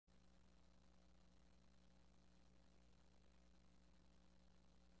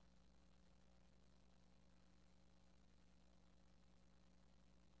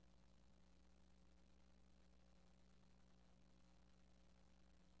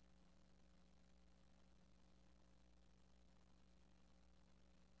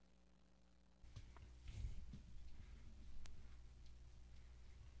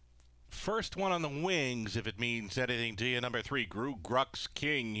first one on the wings, if it means anything to you. Number 3, Gru Grux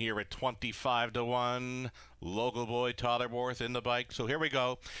King here at 25-1. Local boy Tollerworth in the bike. So here we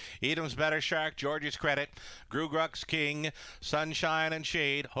go. Edam's Better Shark, George's Credit, Gru Grux King, Sunshine and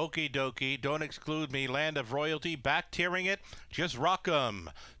Shade, Hokey Dokey, Don't Exclude Me, Land of Royalty, Back Tearing It, Just Rock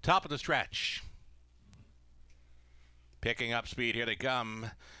 'em. Top of the stretch. Picking up speed, here they come.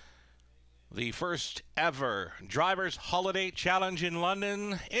 The first ever Drivers' Holiday Challenge in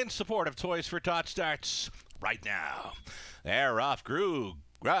London in support of Toys for Tot starts right now. They're off. Gru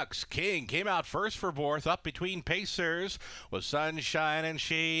Grux King came out first for Borth, up between pacers with Sunshine and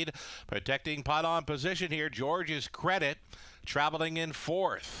Shade protecting pylon position here. George's Credit traveling in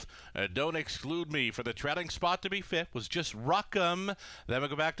fourth. Don't Exclude Me for the trailing spot to be fifth was Just Rock 'em. Then we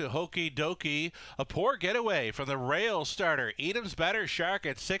go back to Hokey Dokey. A poor getaway from the rail starter. Edam's Better Shark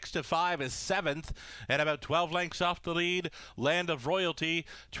at 6-5 is seventh and about 12 lengths off the lead. Land of Royalty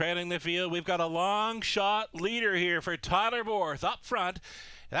trailing the field. We've got a long shot leader here for Tollerworth up front.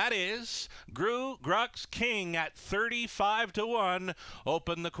 That is Gru Grux King at 35-1.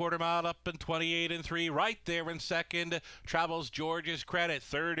 Open the quarter mile up in 28-3. Right there in second travels George's Credit.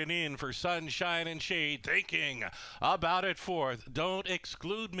 Third and in for Sunshine and Shade. Thinking about it fourth. Don't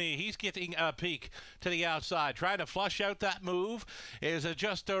Exclude Me. He's getting a peek to the outside. Trying to flush out that move is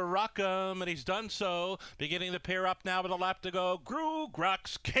Just a Rock 'em, and he's done so. Beginning to pair up now with a lap to go. Gru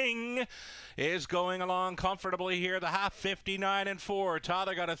Grux King is going along comfortably here. The half 59-4.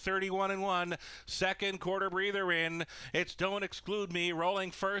 Tyler got a 31-1. Second quarter breather in. It's Don't Exclude Me rolling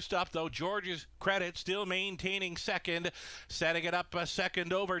first up, though George's Credit still maintaining second. Setting it up a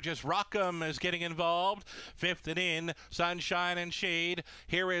second over. Just Rock 'em is getting involved. Fifth and in. Sunshine and Shade.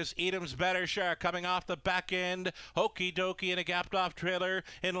 Here is Edam's Better Shark coming off the back end. Hokey Dokey in a gapped off trailer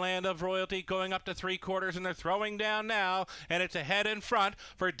in Land of Royalty going up to 3/4, and they're throwing down now, and it's ahead in front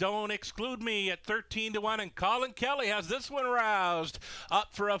for Don't Exclude Me at 13-1, and Colin Kelly has this one roused up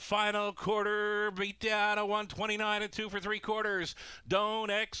for a final quarter beat down a 129-2 for 3/4. Don't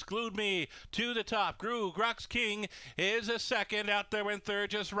Exclude Me to the top. Gru Grux King is a second. Out there in third,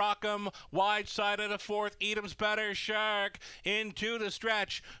 Just Rock 'em. Wide side of the fourth, Edam's Better Shark into the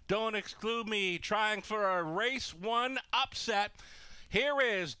stretch. Don't Exclude Me trying for a race one upset. Here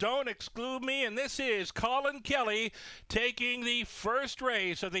is Don't Exclude Me, and this is Colin Kelly taking the first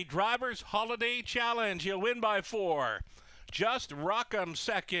race of the Drivers' Holiday Challenge. He'll win by 4. Just Rock 'em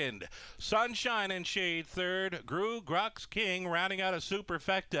second. Sunshine and Shade third. Gru Grux King rounding out a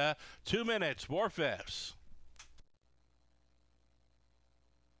superfecta. 2 minutes, 4/5.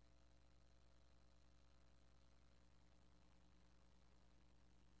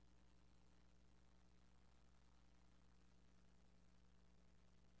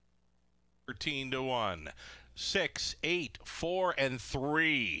 To 1, 6, 8, 4, and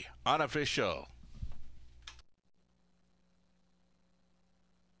 3 unofficial.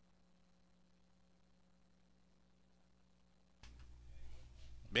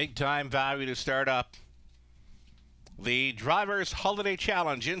 Big time value to start up the Drivers' Holiday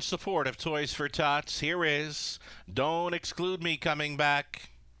Challenge in support of Toys for Tots. Here is Don't Exclude Me coming back.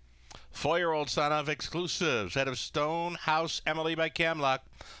 4-year-old son of Exclusives out of Stonehouse Emily by Camluck.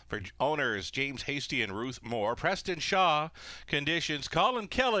 For owners James Hasty and Ruth Moore. Preston Shaw conditions. Colin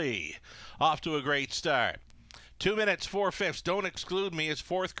Kelly off to a great start. 2 minutes, 4/5. Don't Exclude Me, his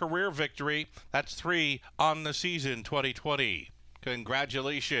 4th career victory. That's 3 on the season 2020.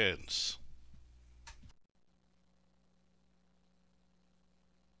 Congratulations.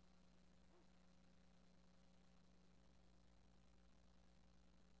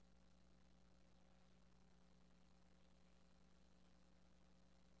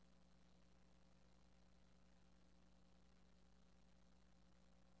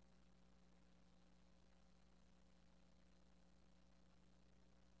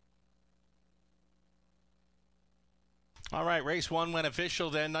 All right, race 1 went official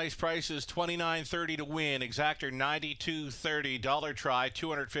then. Nice prices, $29.30 to win. Exactor $92.30. Dollar try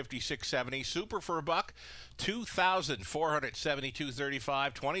 $256.70. Super for a buck,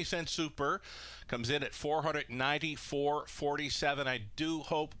 $2,472.35. 20-cent super comes in at $494.47. I do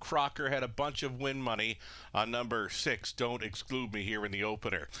hope Crocker had a bunch of win money on number 6. Don't Exclude Me here in the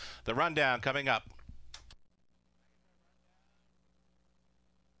opener. The rundown coming up.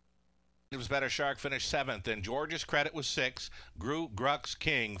 Edam's Better Shark finished 7th, and George's Credit was 6th. Gru Grux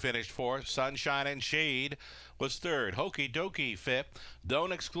King finished 4th. Sunshine and Shade was 3rd. Hokey Dokey 5th.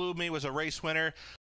 Don't Exclude Me was a race winner.